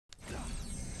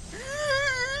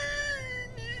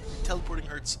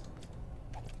hurts.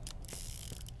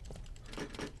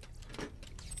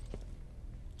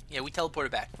 Yeah, we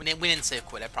teleported back. We didn't save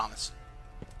quit, I promise.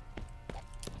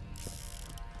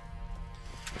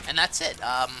 And that's it.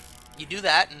 You do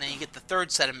that, and then you get the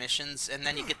third set of missions, and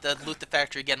then you get the loot the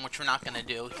factory again, which we're not going to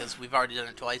do, because we've already done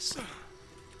it twice.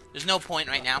 There's no point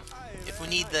right now. If we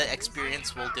need the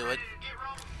experience, we'll do it.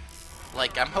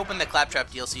 Like, I'm hoping the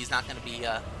Claptrap DLC is not going to be,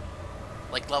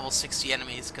 like, level 60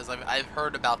 enemies, because I've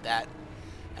heard about that.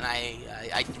 And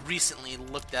I recently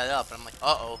looked that up, and I'm like,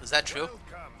 uh-oh, is that true?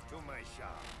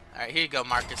 Alright, here you go,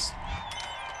 Marcus.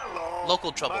 Hello,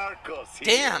 Local trouble. Marcus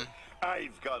here. Damn!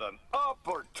 I've got an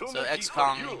opportunity So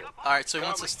ex-Kong. for you. Alright, so he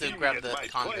wants Come us to here grab at the my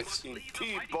convicts. place in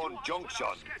T-Bone Junction.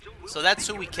 So that's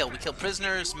who we kill. We kill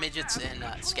prisoners, midgets, and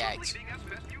Skags.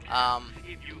 I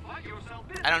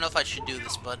don't know if I should do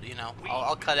this, but, you know,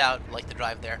 I'll cut out, like, the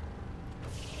drive there.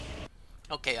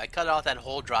 Okay, I cut out that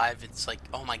whole drive. It's like,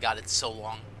 oh my god, it's so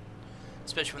long.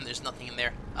 Especially when there's nothing in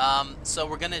there. So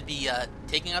we're going to be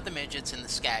taking out the midgets and the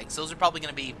Skags. Those are probably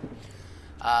going to be...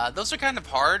 those are kind of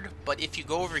hard, but if you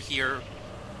go over here,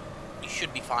 you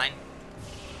should be fine.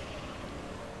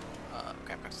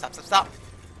 Crap, stop.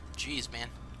 Jeez, man.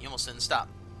 You almost didn't stop.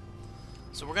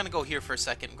 So we're going to go here for a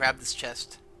second, grab this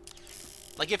chest.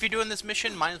 Like, if you're doing this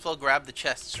mission, might as well grab the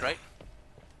chests, right?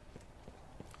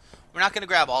 We're not going to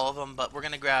grab all of them, but we're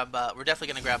going to grab, we're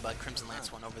definitely going to grab a Crimson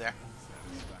Lance one over there.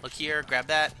 Look here, grab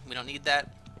that. We don't need that.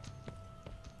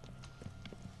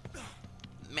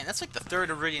 Man, that's like the third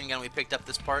Iridium gun we picked up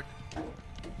this part.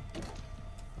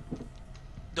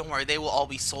 Don't worry, they will all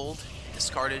be sold,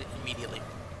 discarded immediately.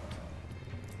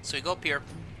 So you go up here,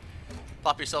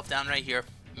 plop yourself down right here.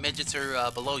 Midgets are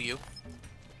below you.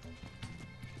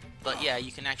 But yeah,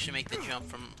 you can actually make the jump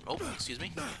from... Oh, excuse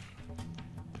me.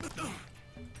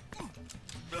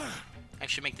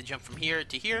 Actually make the jump from here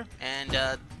to here, and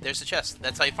there's the chest.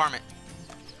 That's how you farm it.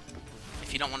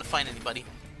 If you don't want to find anybody.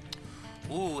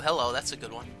 Ooh, hello, that's a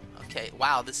good one. Okay,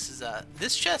 wow, this is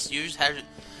this chest usually has...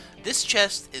 This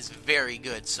chest is very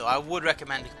good, so I would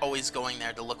recommend always going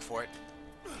there to look for it.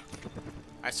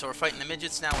 Alright, so we're fighting the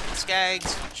midgets now with the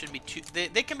Skags. Shouldn't be too...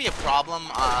 They can be a problem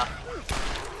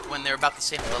when they're about the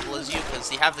same level as you,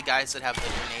 because you have the guys that have the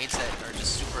grenades that are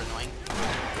just super annoying.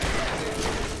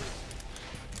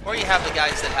 Or you have the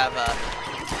guys that have,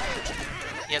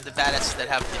 you have the badasses that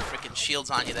have the freaking shields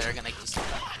on you that are gonna just,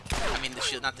 I mean the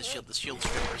shield, not the shield, the shield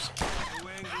strippers.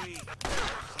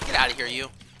 Get out of here, you.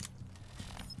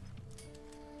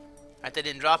 Alright, they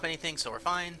didn't drop anything, so we're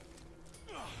fine.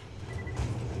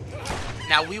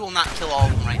 Now, we will not kill all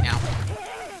of them right now.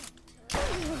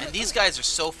 And these guys are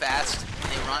so fast when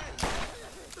they run.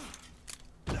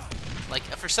 Like,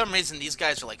 for some reason, these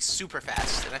guys are, like, super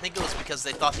fast. And I think it was because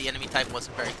they thought the enemy type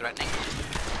wasn't very threatening.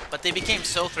 But they became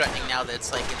so threatening now that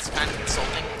it's, like, it's kind of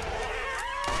insulting.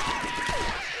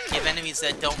 You have enemies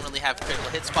that don't really have critical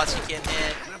hit spots you can't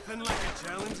hit.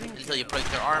 Until you break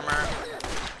their armor.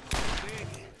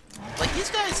 Like,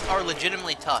 these guys are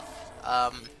legitimately tough.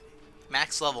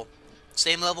 Max level.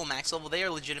 Same level, max level, they are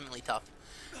legitimately tough.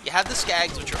 You have the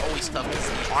Skags, which are always tough because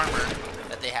of the armor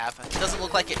that they have. It doesn't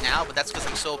look like it now, but that's because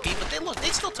I'm so OP. But they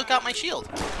still took out my shield.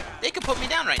 They could put me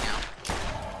down right now.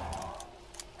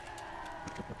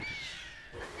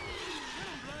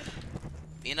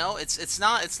 You know, it's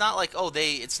not like, oh,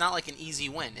 it's not like an easy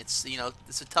win. It's, you know,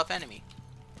 it's a tough enemy.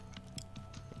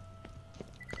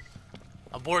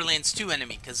 A Borderlands 2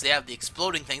 enemy, because they have the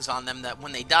exploding things on them that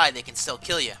when they die they can still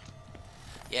kill you.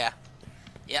 Yeah.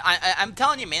 Yeah, I'm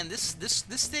telling you, man, this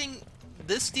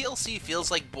DLC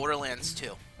feels like Borderlands 2.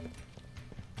 It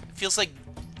feels like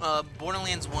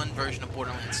Borderlands 1 version of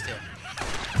Borderlands 2.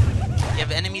 You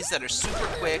have enemies that are super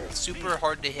quick, super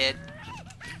hard to hit.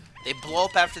 They blow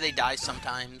up after they die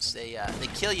sometimes. They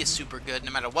kill you super good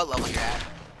no matter what level you're at.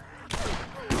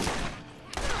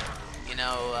 You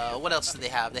know, what else do they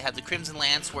have? They have the Crimson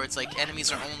Lance, where it's like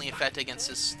enemies are only effective against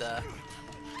this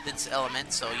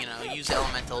element, so you know, use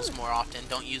elementals more often.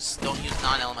 Don't use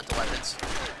non-elemental weapons.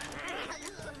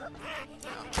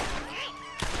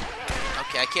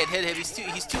 Okay, I can't hit him. He's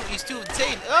too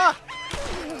insane. Ah!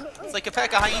 It's like a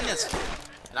pack of hyenas,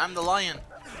 and I'm the lion.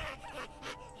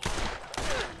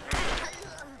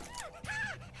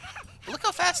 Look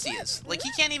how fast he is. Like,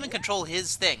 he can't even control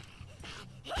his thing.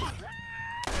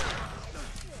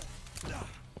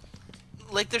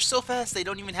 Like, they're so fast they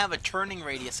don't even have a turning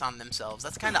radius on themselves.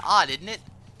 That's kind of odd, isn't it?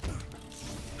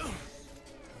 I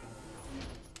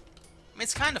mean,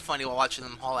 it's kind of funny while watching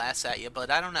them haul ass at you,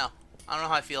 but I don't know. I don't know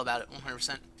how I feel about it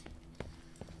 100%.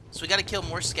 So we gotta kill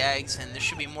more Skags, and there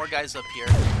should be more guys up here.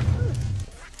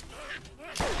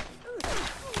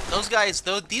 those guys,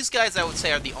 though, these guys I would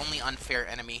say are the only unfair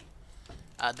enemy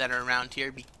that are around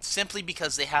here, simply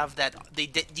because they have that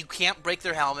you can't break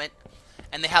their helmet,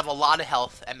 and they have a lot of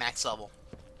health at max level.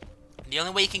 The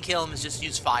only way you can kill them is just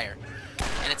use fire,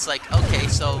 and it's like, okay,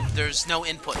 so there's no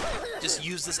input. Just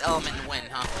use this element and win,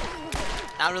 huh?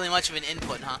 Not really much of an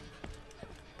input, huh?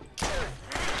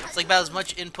 It's like about as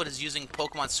much input as using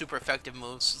Pokemon's super effective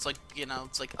moves. It's like, you know,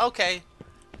 it's like, okay,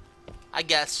 I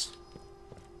guess.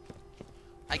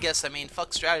 I mean,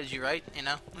 fuck strategy, right? You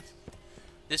know?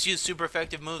 Just use super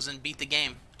effective moves and beat the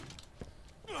game.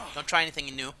 Don't try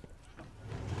anything new.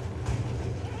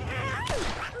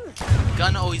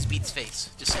 Gun always beats face.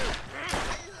 Just saying.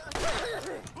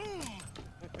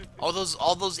 All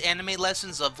those anime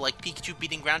lessons of like Pikachu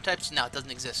beating ground types, no, it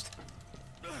doesn't exist.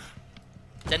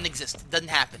 Doesn't exist. It doesn't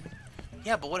happen.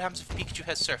 Yeah, but what happens if Pikachu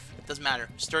has Surf? It doesn't matter.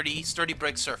 Sturdy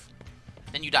breaks Surf.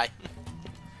 Then you die.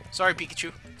 Sorry,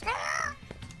 Pikachu.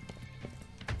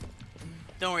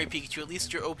 Don't worry, Pikachu. At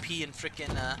least you're OP in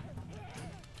frickin'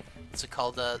 what's it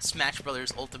called? Smash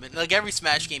Brothers Ultimate. Like every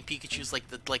Smash game, Pikachu's like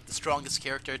the strongest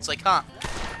character. It's like, huh?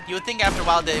 You would think after a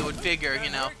while they would figure, you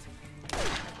know,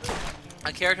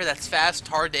 a character that's fast,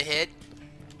 hard to hit,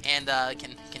 and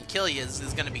can kill you is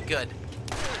gonna be good.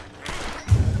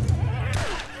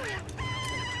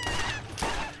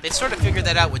 They sort of figured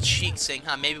that out with Sheik, saying,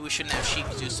 huh, maybe we shouldn't have Sheik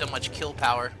do so much kill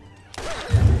power.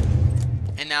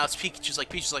 And now it's Pikachu's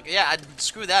like, yeah,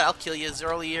 screw that, I'll kill you as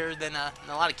earlier than a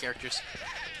lot of characters.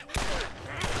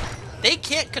 They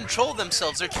can't control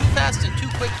themselves, they're too fast and too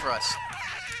quick for us.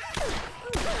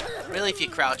 Really, if you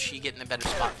crouch, you get in a better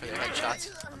spot for their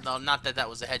headshots. No, not that that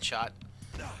was a headshot.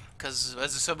 Because,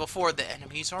 as I said before, the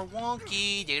enemies are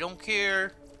wonky, they don't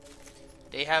care.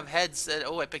 They have heads that...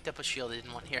 Oh, I picked up a shield I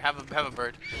didn't want. Here, have a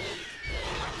bird.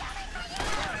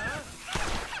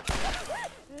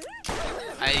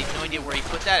 I have no idea where he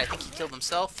put that. I think he killed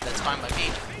himself. That's fine by me.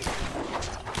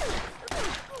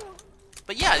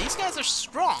 But yeah, these guys are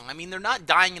strong. I mean, they're not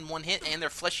dying in one hit, and they're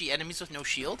fleshy enemies with no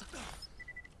shield.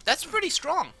 That's pretty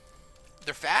strong.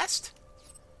 They're fast.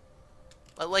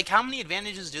 But, like, how many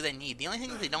advantages do they need? The only thing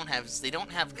that they don't have is they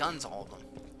don't have guns, all of them.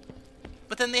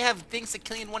 But then they have things that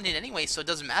kill you in one hit anyway, so it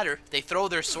doesn't matter. They throw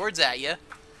their swords at you,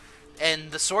 and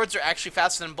the swords are actually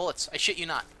faster than bullets. I shit you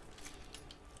not.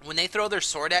 When they throw their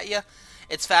sword at you,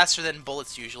 it's faster than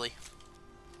bullets usually.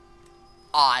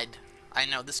 Odd. I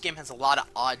know, this game has a lot of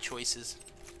odd choices.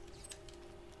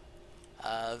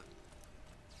 I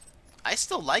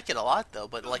still like it a lot, though,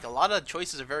 but like a lot of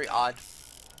choices are very odd.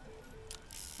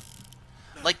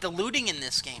 Like the looting in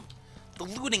this game. The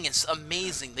looting is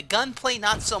amazing. The gunplay,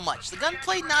 not so much. The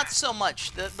gunplay, not so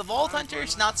much. The Vault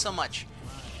Hunters, not so much.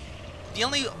 The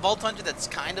only Vault Hunter that's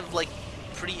kind of, like,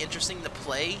 pretty interesting to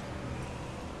play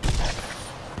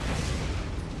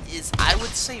is, I would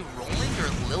say, Roland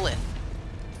or Lilith.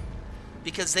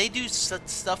 Because they do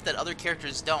stuff that other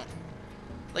characters don't.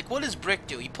 Like, what does Brick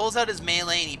do? He pulls out his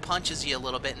melee and he punches you a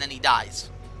little bit and then he dies.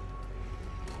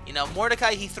 You know,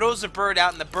 Mordecai, he throws a bird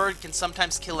out, and the bird can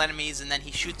sometimes kill enemies, and then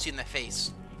he shoots you in the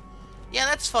face. Yeah,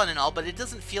 that's fun and all, but it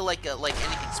doesn't feel like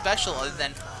anything special other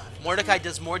than Mordecai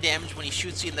does more damage when he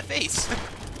shoots you in the face.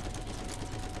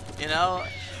 You know,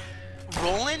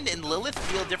 Roland and Lilith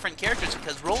feel different characters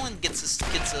because Roland gets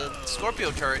a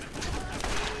Scorpio turret,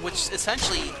 which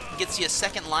essentially gets you a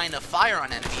second line of fire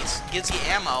on enemies, gives you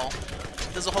ammo,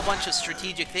 does a whole bunch of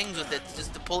strategic things with it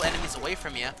just to pull enemies away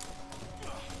from you.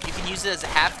 You can use it as a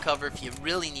half cover if you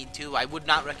really need to. I would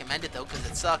not recommend it though because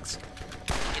it sucks.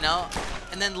 You know?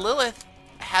 And then Lilith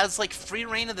has like free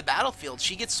reign of the battlefield.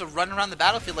 She gets to run around the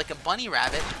battlefield like a bunny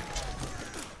rabbit.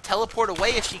 Teleport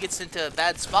away if she gets into a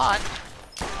bad spot.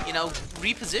 You know,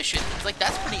 reposition. It's like,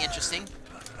 that's pretty interesting.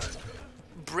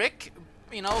 Brick,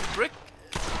 you know, Brick,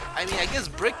 I mean, I guess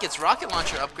Brick gets rocket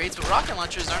launcher upgrades, but rocket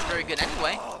launchers aren't very good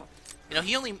anyway. You know,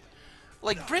 he only,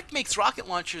 like, Brick makes rocket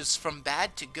launchers from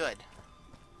bad to good.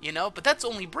 You know, but that's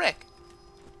only Brick.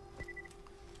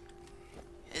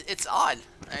 It's odd.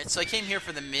 Alright, so I came here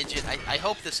for the midget. I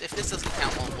hope this, if this doesn't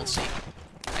count, we'll see.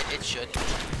 It should.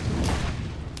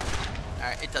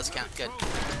 Alright, it does count. Good.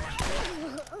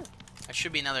 There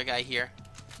should be another guy here.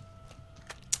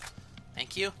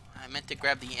 Thank you. I meant to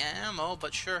grab the ammo,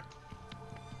 but sure.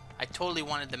 I totally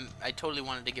wanted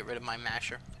to get rid of my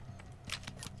masher.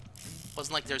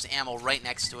 Wasn't like there's ammo right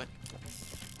next to it.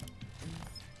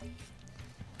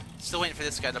 Still waiting for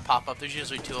this guy to pop up. There's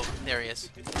usually two of them. There he is.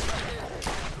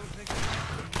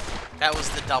 That was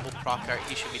the double proc art.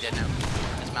 He should be dead now.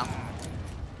 His mouth.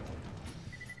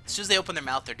 As soon as they open their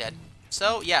mouth, they're dead.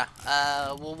 So yeah,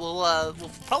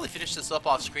 we'll probably finish this up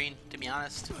off screen. To be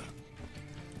honest,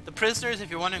 The prisoners, if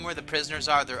you're wondering where the prisoners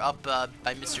are, they're up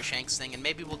by Mr. Shank's thing, and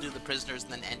maybe we'll do the prisoners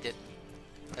and then end it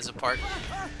as a part.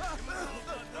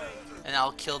 And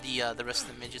I'll kill the rest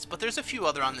of the midgets. But there's a few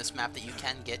other on this map that you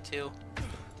can get to.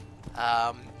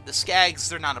 The Skags,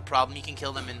 they're not a problem. You can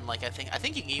kill them in, like, I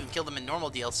think you can even kill them in normal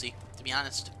DLC, to be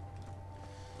honest.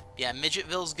 Yeah,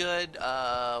 Midgetville's good.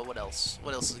 What else?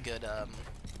 What else is good?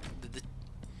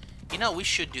 You know, we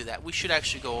should do that. We should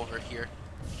actually go over here.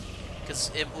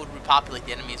 Because it would repopulate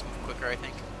the enemies quicker, I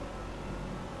think.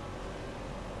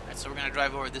 Alright, so we're going to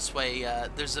drive over this way.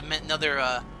 There's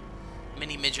another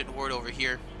mini midget horde over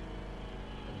here.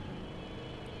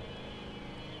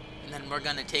 And then we're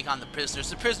going to take on the prisoners.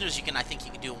 The prisoners, I think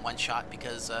you can do in one shot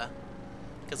because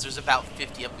there's about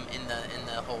 50 of them in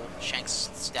the whole Shank's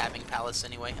stabbing palace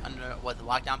anyway. Under what, the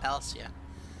lockdown palace? Yeah.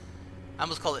 I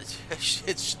almost call it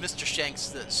it's Mr. Shank's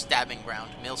the stabbing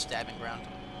ground, male stabbing ground.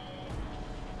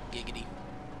 Giggity.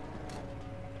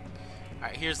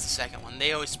 Alright, here's the second one.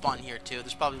 They always spawn here too.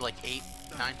 There's probably like 8,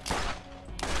 9.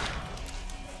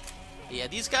 Yeah,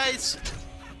 these guys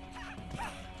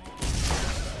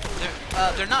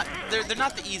they're not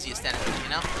the easiest enemies, you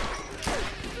know?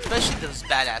 Especially those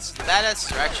badasses. The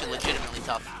badasses are actually legitimately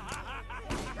tough.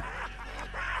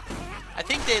 I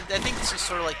think this is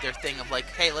sort of like their thing of like,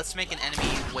 hey, let's make an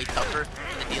enemy way tougher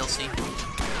in the DLC.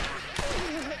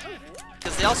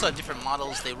 Because they also have different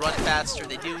models. They run faster.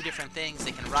 They do different things.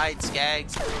 They can ride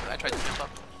Skags. I tried to jump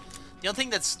up. The only thing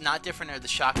that's not different are the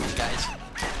shotgun guys.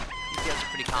 These guys are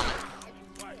pretty common.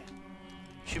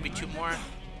 Should be 2 more.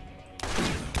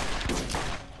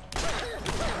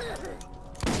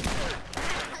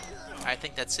 I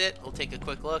think that's it. We'll take a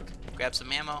quick look, grab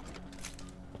some ammo,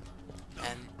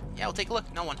 and yeah, we'll take a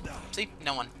look. No one. See?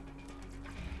 No one.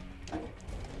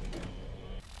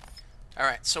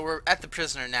 Alright, so we're at the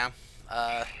prisoner now.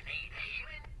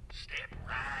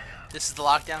 This is the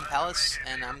lockdown palace,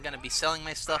 and I'm going to be selling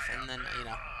my stuff, and then, you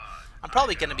know, I'm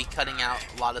probably going to be cutting out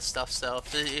a lot of stuff, so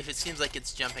if it seems like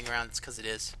it's jumping around, it's because it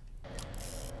is.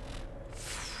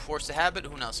 Force a habit?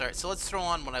 Who knows? Alright, so let's throw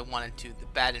on what I wanted to, the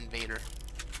Bad Invader.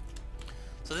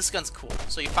 So this gun's cool.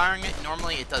 So you're firing it,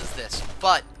 normally it does this,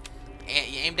 but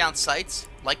you aim down sights,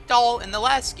 like Doll in the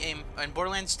last game, in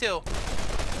Borderlands 2,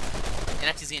 it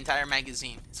empties the entire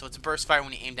magazine. So it's a burst fire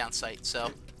when you aim down sight.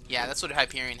 So yeah, that's what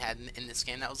Hyperion had in this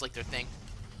game. That was like their thing.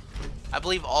 I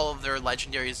believe all of their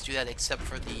legendaries do that except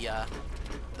for the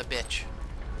bitch,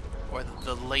 or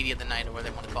the Lady of the Night, or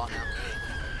whatever they want to call it now.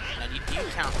 Now, do you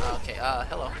count? Okay,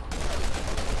 hello.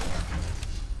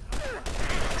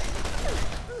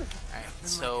 Alright,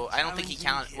 so I don't think he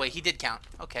counted. Wait, he did count.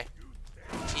 Okay.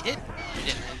 He did? He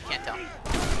didn't. You can't tell.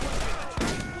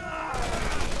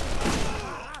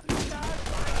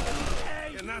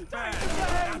 Not bad.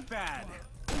 Not bad.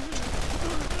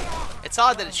 It's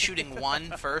odd that it's shooting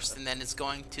one first and then it's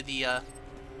going to the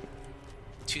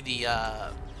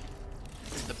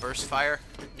burst fire.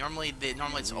 Normally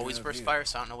it's always burst fire,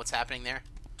 so I don't know what's happening there.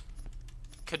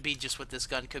 Could be just with this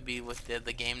gun, could be with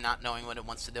the game not knowing what it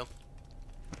wants to do.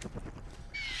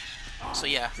 So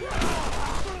yeah.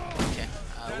 Okay,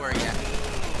 where are you at?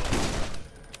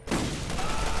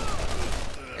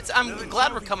 I'm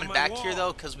glad we're coming back here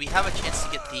though, because we have a chance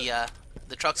to get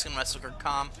the Truxican Wrestler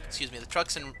comm. Excuse me, the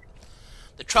Truxican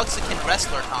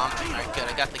Wrestler comm. Alright, good.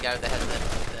 I got the guy that has the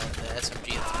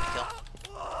SMG that's gonna kill.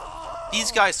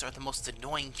 These guys are the most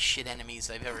annoying shit enemies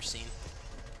I've ever seen.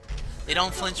 They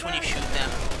don't flinch when you shoot them,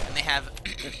 and they have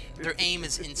their aim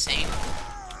is insane,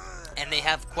 and they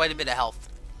have quite a bit of health.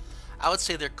 I would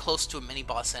say they're close to a mini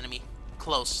boss enemy.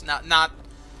 Close, not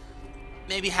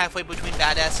maybe halfway between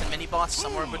badass and mini boss,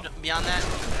 somewhere beyond that.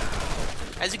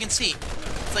 As you can see,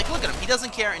 it's like, look at him. He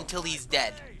doesn't care until he's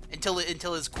dead, until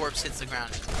his corpse hits the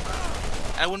ground.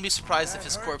 And I wouldn't be surprised if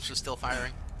his corpse was still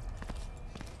firing.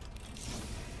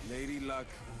 Lady Luck.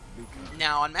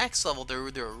 Now on max level, they're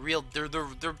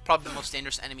probably the most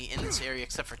dangerous enemy in this area,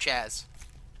 except for Chaz.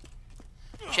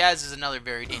 Chaz is another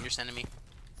very dangerous enemy.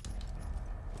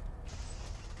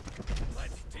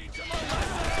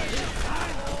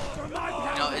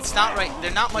 No, it's not right.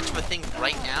 They're not much of a thing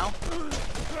right now.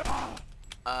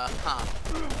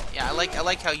 Yeah, I like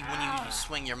how when you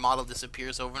swing, your model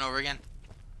disappears over and over again.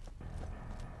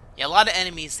 Yeah, a lot of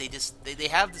enemies, they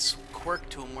have this quirk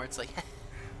to them where it's like,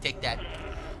 take that.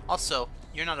 Also,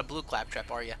 you're not a blue claptrap,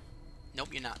 are you? Nope,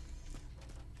 you're not.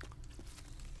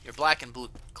 You're black and blue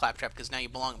claptrap because now you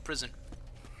belong in prison.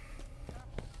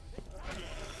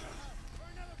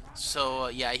 So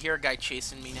yeah, I hear a guy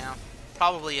chasing me now.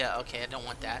 Probably, okay, I don't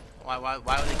want that. Why would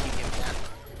they keep giving me that?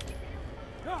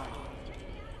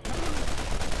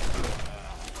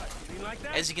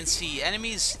 As you can see,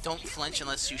 enemies don't flinch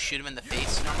unless you shoot them in the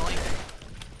face normally.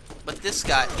 But these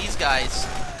guys do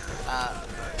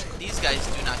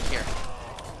not care.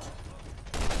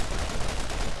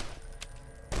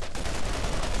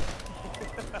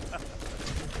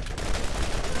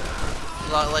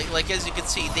 Like as you can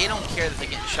see, they don't care that they're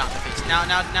getting shot in the face.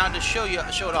 Now to show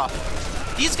it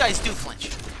off, these guys do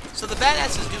flinch. So the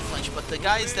badasses do flinch, but the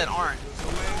guys that aren't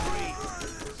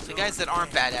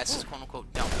badasses, quote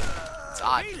unquote, don't. It's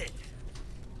odd.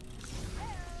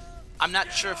 I'm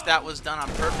not sure if that was done on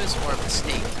purpose or a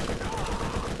mistake.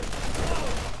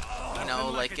 You know,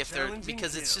 like if they're,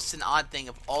 because it's just an odd thing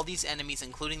of all these enemies,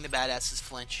 including the badasses,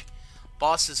 flinch,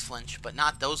 bosses flinch, but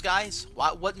not those guys.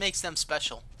 What makes them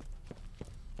special?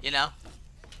 You know,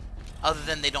 other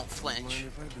than they don't flinch,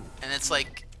 and it's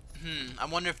like, I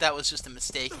wonder if that was just a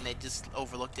mistake and they just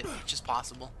overlooked it, which is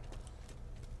possible.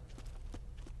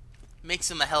 Makes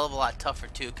them a hell of a lot tougher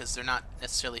too, because they're not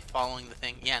necessarily following the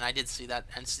thing. Yeah, and I did see that.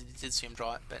 I did see him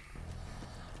draw it, but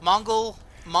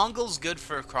Mongol's good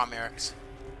for Cromerics.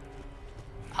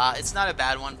 It's not a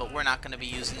bad one, but we're not going to be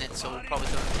using it, so we'll probably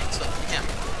throw things like him.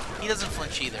 He doesn't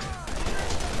flinch either.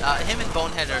 Him and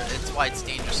Bonehead it's why it's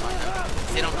dangerous on them.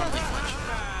 They don't normally flinch,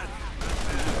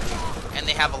 and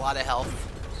they have a lot of health.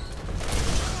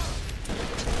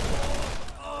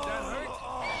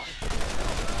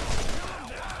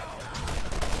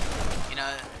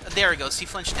 There he goes. He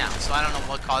flinched now, so I don't know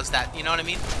what caused that. You know what I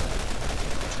mean?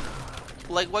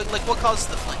 Like what caused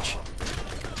the flinch?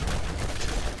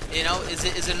 You know, is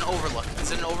it an overlook?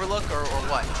 Is it an overlook or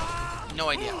what? No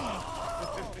idea.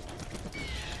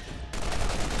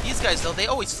 These guys though, they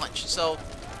always flinch. So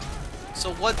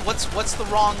what's the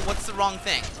wrong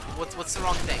thing? What's the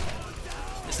wrong thing?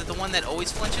 Is it the one that always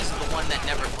flinches or the one that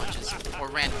never flinches or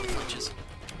randomly flinches?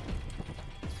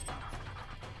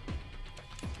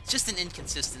 Just an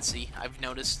inconsistency I've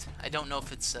noticed. I don't know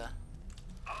if it's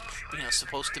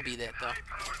supposed to be that though.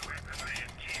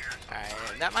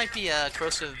 Alright, that might be a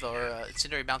corrosive or a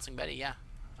incendiary bouncing Betty. Yeah,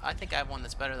 I think I have one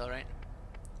that's better though, right?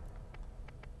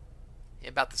 Yeah,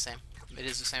 about the same. It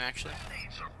is the same actually.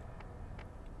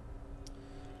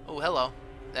 Oh, hello.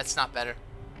 That's not better.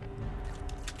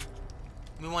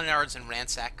 We want ours in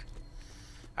ransack.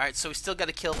 Alright, so we still got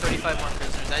to kill 35 more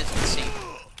prisoners, as you can see.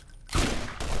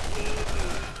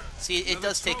 See, it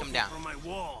does take him down.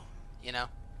 You know?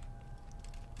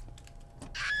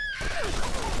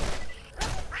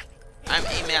 I'm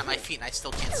aiming at my feet and I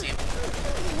still can't see him.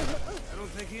 I don't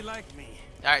think he liked me.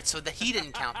 Alright, so he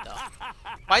didn't count though.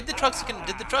 Did the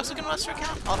Truxican Rustler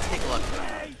count? I'll take a look.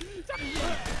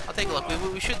 I'll take a look.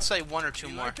 We should say one or two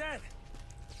more.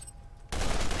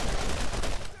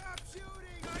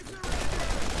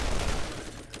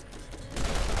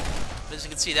 But as you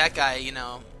can see, that guy, you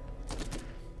know,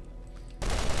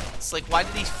 it's like, why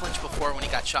did he flinch before when he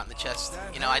got shot in the chest?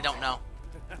 You know, I don't know.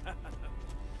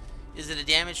 Is it a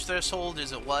damage threshold?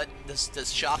 Is it what?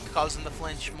 Does shock cause him to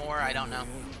flinch more? I don't know.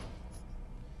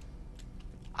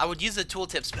 I would use the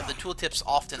tooltips, but the tooltips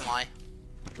often lie.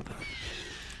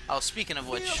 Oh, speaking of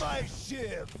which,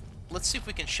 let's see if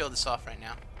we can show this off right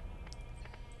now.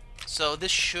 So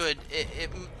this should...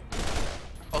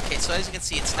 Okay, so as you can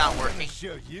see, it's not working.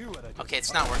 Okay,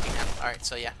 it's not working now. Alright,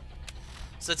 so yeah.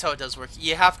 So that's how it does work.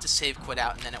 You have to save quit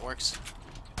out and then it works.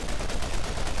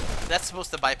 That's supposed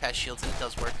to bypass shields and it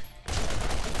does work.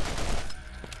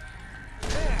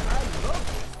 Man, I love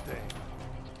this thing.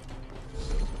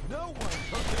 No one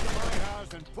comes into my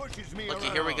house and pushes me Okay,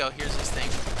 around. here we go. Here's this thing.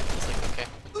 It's like, okay.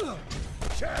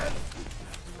 Chad,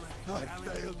 I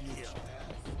failed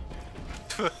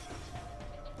you.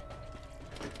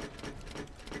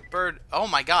 Bird. Oh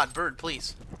my god, Bird,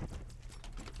 please.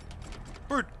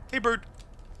 Bird. Hey, Bird.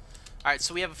 Alright,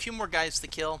 so we have a few more guys to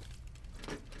kill.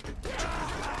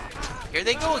 Here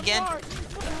they go again.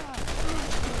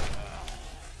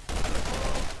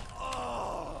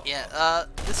 Yeah,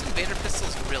 this Invader pistol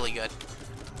is really good.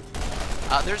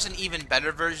 There's an even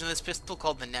better version of this pistol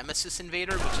called the Nemesis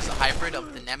Invader, which is a hybrid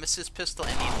of the Nemesis pistol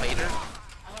and the Invader.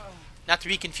 Not to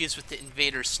be confused with the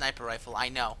Invader sniper rifle, I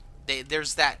know.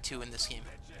 There's that too in this game.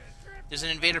 There's an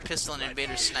Invader pistol and an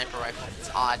Invader sniper rifle. It's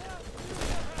odd.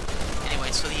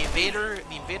 Anyway, so the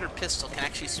Invader pistol can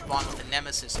actually spawn with a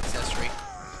Nemesis accessory,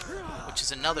 which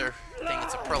is another thing.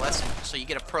 It's a pearlescent. So you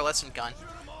get a pearlescent gun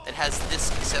that has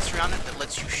this accessory on it that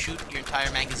lets you shoot your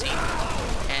entire magazine.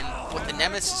 And what the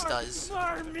Nemesis does is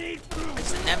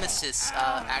the Nemesis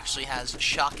actually has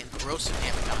shock and corrosive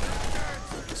damage on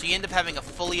it. So you end up having a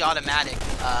fully automatic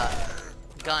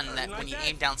gun that when you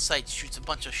aim down sight shoots a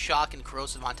bunch of shock and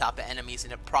corrosive on top of enemies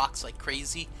and it procs like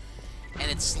crazy. And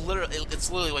it's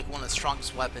literally like one of the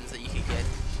strongest weapons that you can get.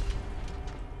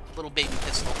 little baby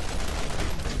pistol.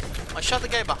 I shot the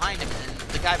guy behind him, and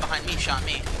the guy behind me shot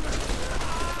me.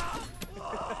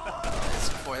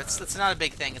 That's not a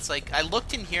big thing. It's like I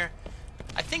looked in here.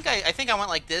 I think I went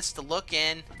like this to look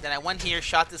in. Then I went here,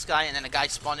 shot this guy, and then a guy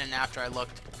spawned in after I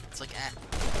looked. It's like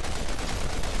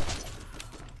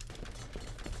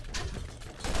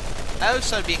I always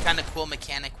thought it'd be a kind of cool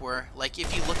mechanic where, like,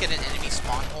 if you look at an enemy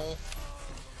spawn hole,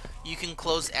 you can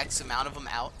close X amount of them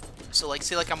out. So, like,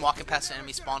 say, like, I'm walking past an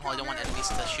enemy spawn hole, I don't want enemies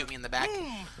to shoot me in the back.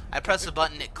 I press a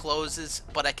button, it closes,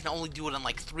 but I can only do it on,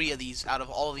 like, 3 of these out of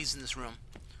all of these in this room.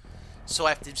 So I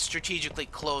have to strategically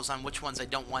close on which ones I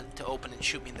don't want to open and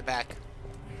shoot me in the back.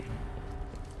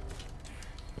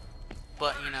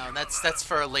 But, you know, that's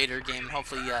for a later game,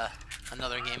 hopefully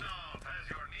another game.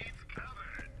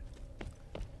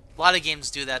 A lot of games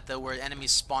do that, though, where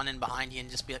enemies spawn in behind you and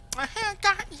just be like,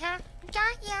 got ya.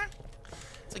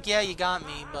 It's like, yeah, you got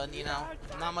me, but, you know,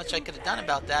 not much I could have done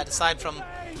about that, aside from,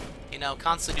 you know,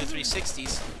 constantly do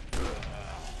 360s.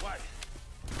 What?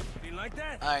 You like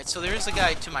that? Alright, so there is a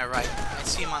guy to my right. I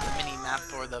see him on the mini-map,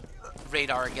 or the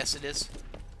radar, I guess it is.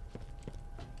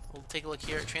 We'll take a look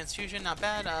here. Transfusion, not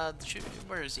bad.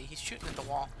 Where is he? He's shooting at the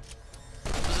wall.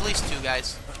 There's at least 2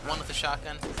 guys. One with a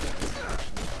shotgun.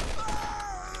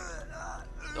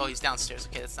 Oh, he's downstairs.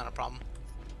 Okay, that's not a problem.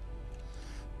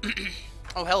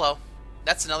 Oh, hello.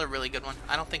 That's another really good one.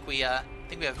 I don't think we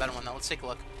think we have a better one though. Let's take a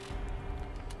look.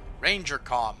 Ranger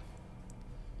comm.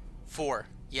 4.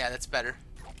 Yeah, that's better.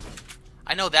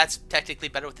 I know that's technically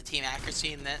better with the team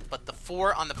accuracy in that, but the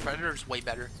 4 on the Predator is way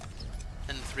better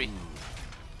than the 3.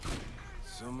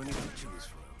 So many to choose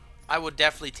from. I would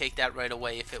definitely take that right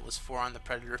away if it was 4 on the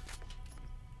Predator.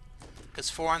 Because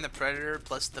 4 on the Predator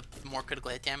plus the more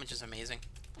critical hit damage is amazing.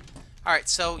 Alright,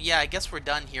 so yeah, I guess we're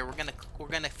done here. We're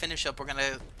gonna finish up. We're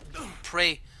gonna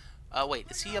pray. Wait,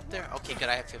 is he up there? Okay, good.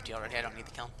 I have 50 already. I don't need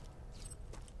to kill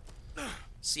him.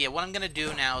 So yeah, what I'm gonna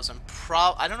do now is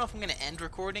I don't know if I'm gonna end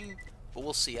recording, but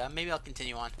we'll see. Maybe I'll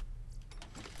continue on.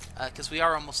 Because we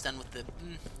are almost done with the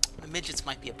midgets.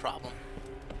 Might be a problem.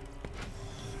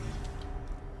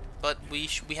 But we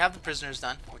have the prisoners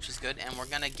done, which is good, and we're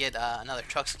gonna get another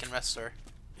Truckskin wrestler,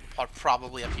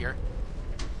 probably up here.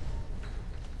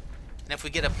 And if we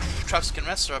get a Truckskin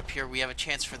wrestler up here, we have a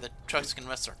chance for the Truckskin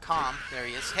wrestler comm. There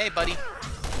he is. Hey, buddy.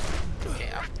 Okay.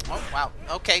 Oh, wow.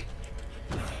 Okay.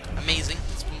 Amazing.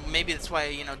 Maybe that's why,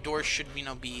 you know, doors should, you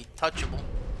know, be touchable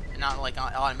and not like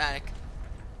automatic.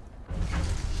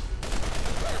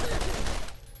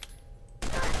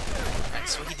 Alright,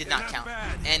 so he did not count,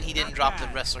 and he didn't drop the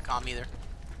wrestler comm either.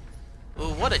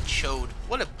 Ooh, what a chode!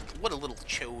 What a little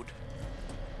chode!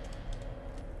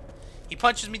 He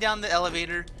punches me down the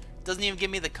elevator. Doesn't even give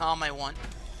me the comm I want.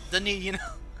 Doesn't he, you know?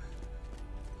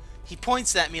 He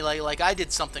points at me like I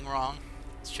did something wrong.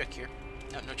 Let's check here.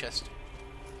 No chest.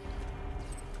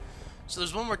 So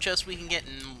there's one more chest we can get,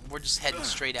 and we're just heading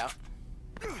straight out.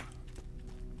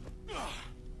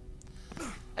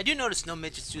 I do notice no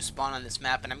midgets do spawn on this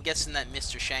map, and I'm guessing that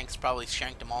Mr. Shanks probably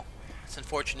shanked them all. It's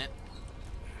unfortunate.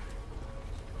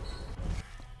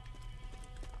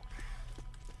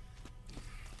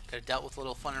 Could have dealt with a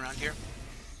little fun around here.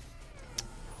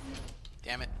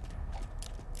 Damn it.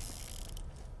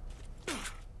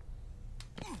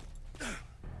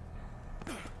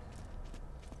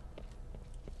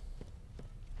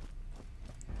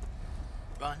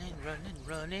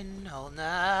 Running all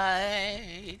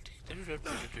night. All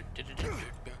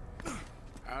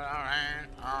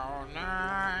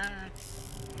night.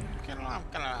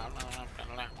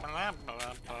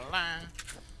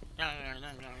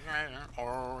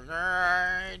 All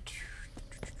night.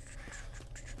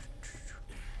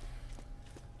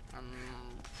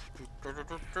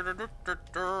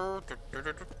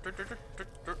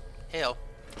 Hell.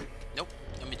 Nope.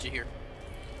 No midget here.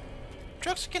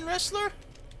 Truckskin wrestler?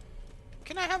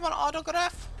 Can I have an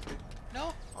autograph?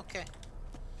 No? Okay.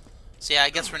 So yeah, I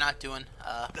guess we're not doing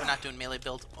melee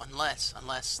build unless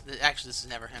actually this is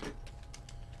never him.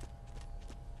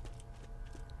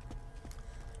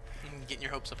 Getting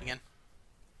your hopes up again.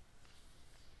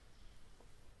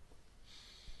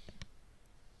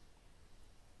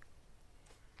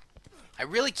 I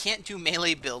really can't do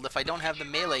melee build if I don't have the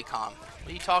melee comm. What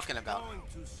are you talking about?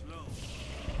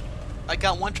 I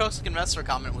got one Truckskin wrestler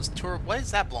comm and it was tour. What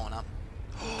is that blowing up?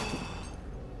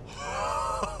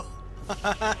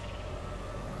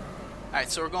 Alright,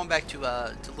 so we're going back to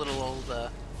little old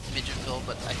midgetville,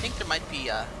 but I think there might be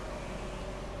I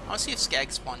want to see if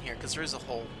Skags spawn here because there is a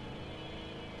hole.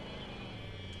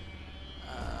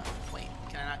 Wait,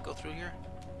 can I not go through here?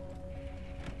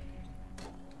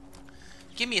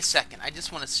 Give me a second. I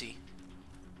just want to see.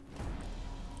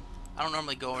 I don't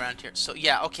normally go around here. So,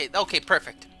 yeah, okay,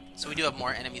 perfect. So we do have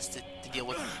more enemies to deal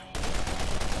with.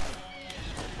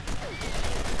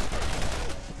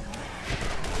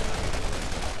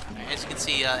 Right, as you can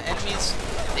see, enemies,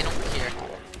 they don't care.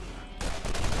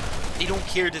 They don't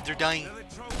care that they're dying.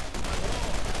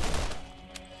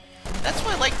 That's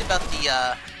what I liked about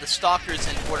the stalkers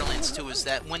in Borderlands 2, is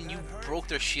that when you broke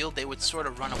their shield, they would sort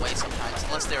of run away sometimes,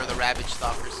 unless they were the Ravage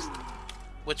stalkers,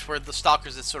 which were the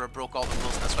stalkers that sort of broke all the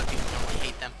rules, and that's why people normally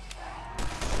hate them.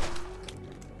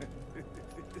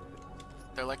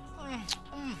 They're like,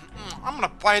 I'm gonna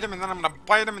bite him, and then I'm gonna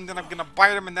bite him, and then I'm gonna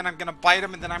bite him, and then I'm gonna bite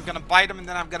him, and then I'm gonna bite him, and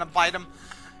then I'm gonna bite him,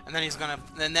 and then he's gonna,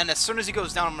 and then as soon as he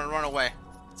goes down, I'm gonna run away.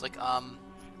 It's like,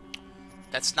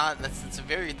 that's a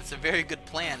very good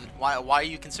plan. Why are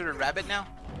you considered rabbit now?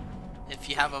 If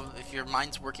your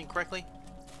mind's working correctly.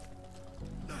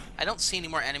 I don't see any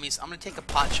more enemies. I'm gonna take a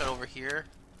pot shot over here.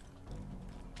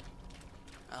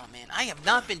 Oh man, I have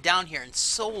not been down here in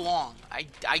so long.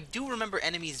 I do remember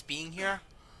enemies being here,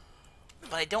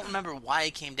 but I don't remember why I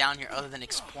came down here other than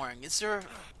exploring. Is there?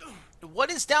 What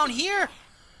is down here?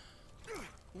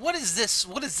 What is this?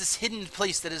 What is this hidden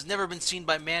place that has never been seen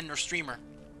by man nor streamer?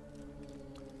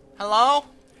 Hello?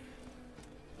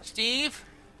 Steve?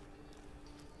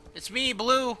 It's me,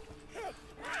 Blue.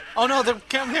 Oh no, they're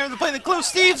coming here to play the clue.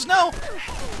 Steve's, no!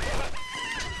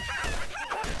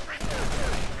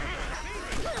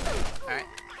 Alright.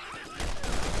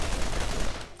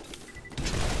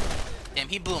 Damn,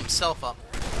 he blew himself up.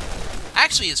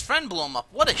 Actually, his friend blew him up.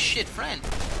 What a shit friend.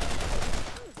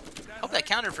 Hope that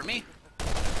counted for me.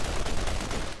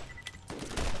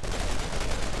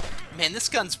 Man, this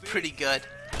gun's pretty good.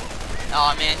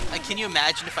 Oh man, can you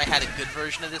imagine if I had a good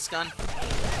version of this gun?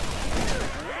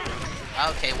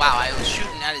 Okay, wow, I was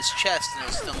shooting at his chest and it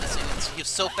was still missing. He was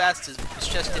so fast, his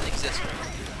chest didn't exist.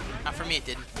 Not for me, it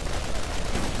didn't.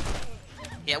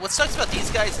 Yeah, what sucks about these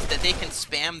guys is that they can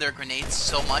spam their grenades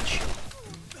so much.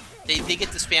 They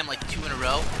get to spam like 2 in a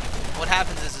row. What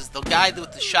happens is the guy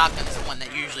with the shotgun is the one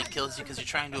that usually kills you because you're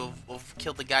trying to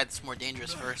kill the guy that's more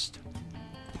dangerous first.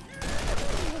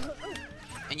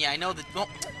 And yeah, I know that... Oh,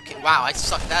 okay, wow, I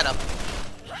sucked that up.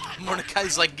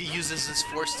 Mordecai's like, uses his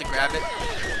force to grab it.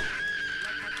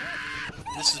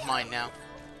 This is mine now.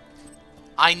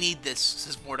 I need this,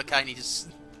 says Mordecai, and he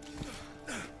just...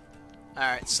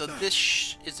 Alright, so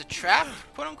this is a trap,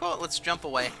 quote-unquote. Let's jump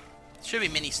away. It should be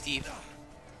Mini Steve.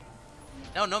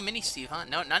 No Mini Steve, huh?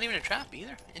 No, not even a trap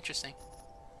either. Interesting.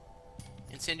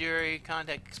 Incendiary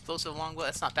contact, explosive longbow.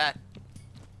 That's not bad.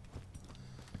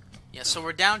 Yeah, so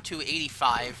we're down to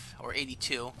 85, or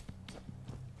 82.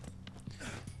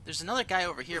 There's another guy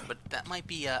over here, but that might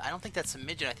be, I don't think that's a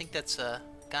midget. I think that's a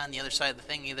guy on the other side of the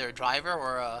thing, either a driver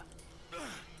or a...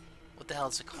 What the hell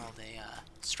is it called? A,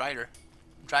 strider.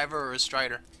 Driver or a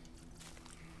strider.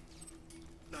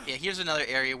 Yeah, here's another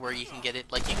area where you can get it.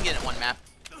 Like, you can get it in one map.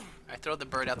 Alright, throw the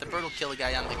bird out. The bird will kill a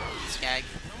guy on the skag.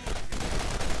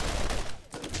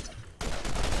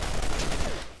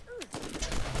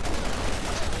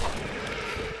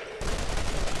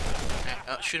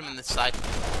 Shoot him in the side.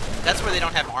 That's where they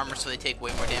don't have armor, so they take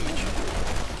way more damage.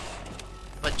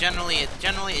 But generally it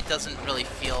doesn't really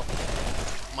feel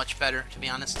much better, to be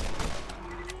honest.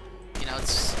 You know,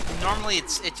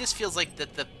 it just feels like the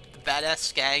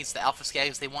badass skags, the alpha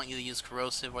skags, they want you to use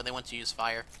corrosive or they want you to use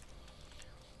fire.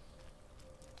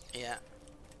 Yeah.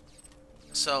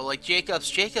 So like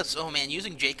Jacobs, oh man,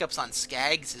 using Jacobs on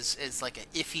skags is like an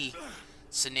iffy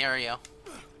scenario.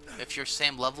 If you're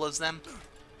same level as them.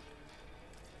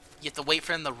 You have to wait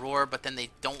for them to roar, but then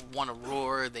they don't want to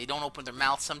roar. They don't open their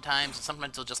mouth sometimes. And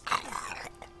sometimes they'll just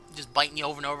biting you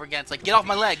over and over again. It's like, get off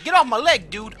my leg! Get off my leg,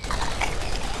 dude!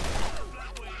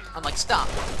 I'm like, stop.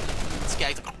 This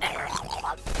guy's like, alright,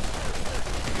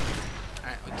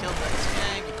 we killed that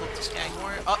skag. We killed the skag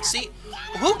warrior. Oh, see?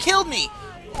 Who killed me?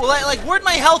 Well, like, where'd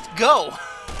my health go?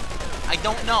 I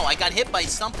don't know. I got hit by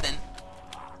something.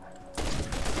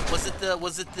 Was it the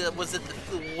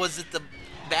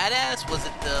badass? Was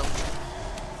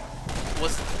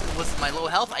it my low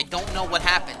health? I don't know what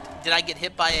happened. Did I get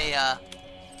hit by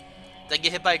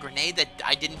a grenade that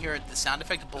I didn't hear the sound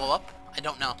effect blow up? I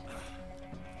don't know.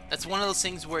 That's one of those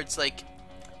things where it's like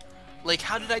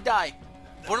how did I die?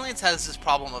 Borderlands has this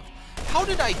problem of how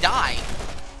did I die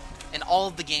in all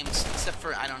of the games except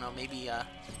for, I don't know, maybe I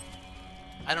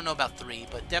don't know about 3,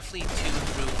 but definitely 2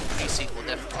 through the pre-sequel,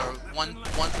 or 1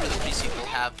 through the pre-sequel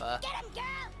have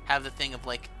the thing of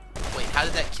like, wait, how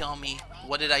did that kill me?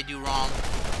 What did I do wrong?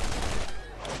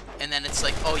 And then it's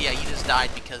like, oh yeah, you just died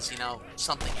because, you know,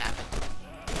 something happened.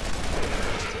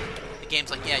 The game's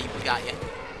like, yeah, we got you.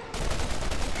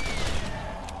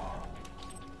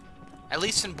 At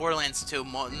least in Borderlands 2,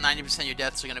 90% of your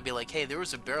deaths are going to be like, hey, there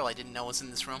was a barrel I didn't know was in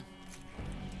this room.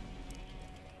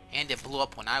 And it blew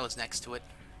up when I was next to it.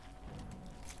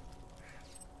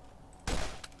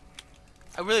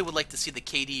 I really would like to see the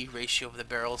KD ratio of the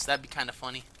barrels. That'd be kind of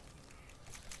funny.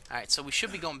 Alright, so we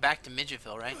should be going back to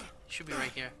Midgetville, right? Should be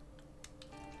right here.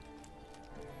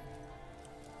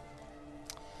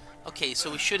 Okay,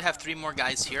 so we should have 3 more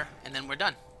guys here, and then we're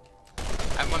done.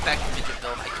 I went back to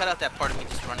Midgetville. I cut out that part of me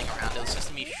just running around. It was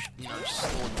just me, you know, just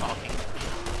slowly talking.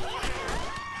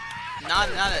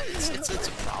 It's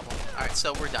a problem. Alright,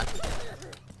 so we're done.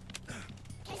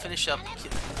 We'll finish up.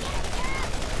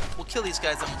 We'll kill these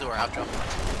guys, then we'll do our outro.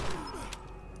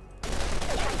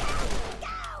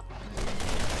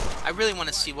 I really want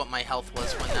to see what my health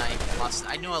was when I lost.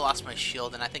 I knew I lost my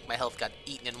shield, and I think my health got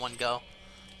eaten in one go.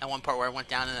 That one part where I went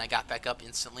down and I got back up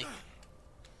instantly.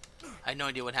 I had no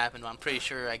idea what happened, but I'm pretty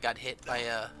sure I got hit by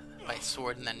a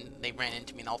sword, and then they ran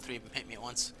into me, and all 3 of them hit me at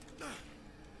once.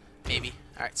 Maybe.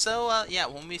 Alright, so, yeah,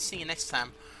 when we see you next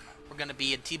time, we're going to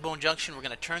be at T-Bone Junction. We're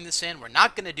going to turn this in. We're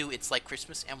not going to do It's Like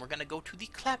Christmas, and we're going to go to the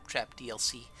Claptrap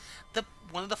DLC.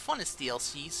 One of the funnest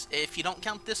DLCs, if you don't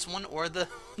count this one or the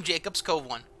Jacob's Cove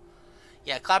one.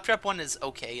 Yeah, Claptrap one is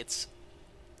okay. It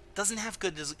doesn't have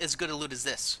as good a loot as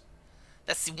this.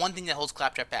 That's the one thing that holds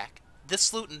Claptrap back.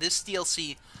 This loot and this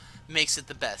DLC makes it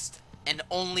the best, and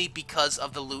only because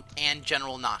of the loot and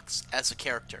General Knox as a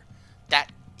character.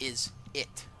 That is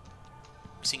it.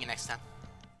 See you next time.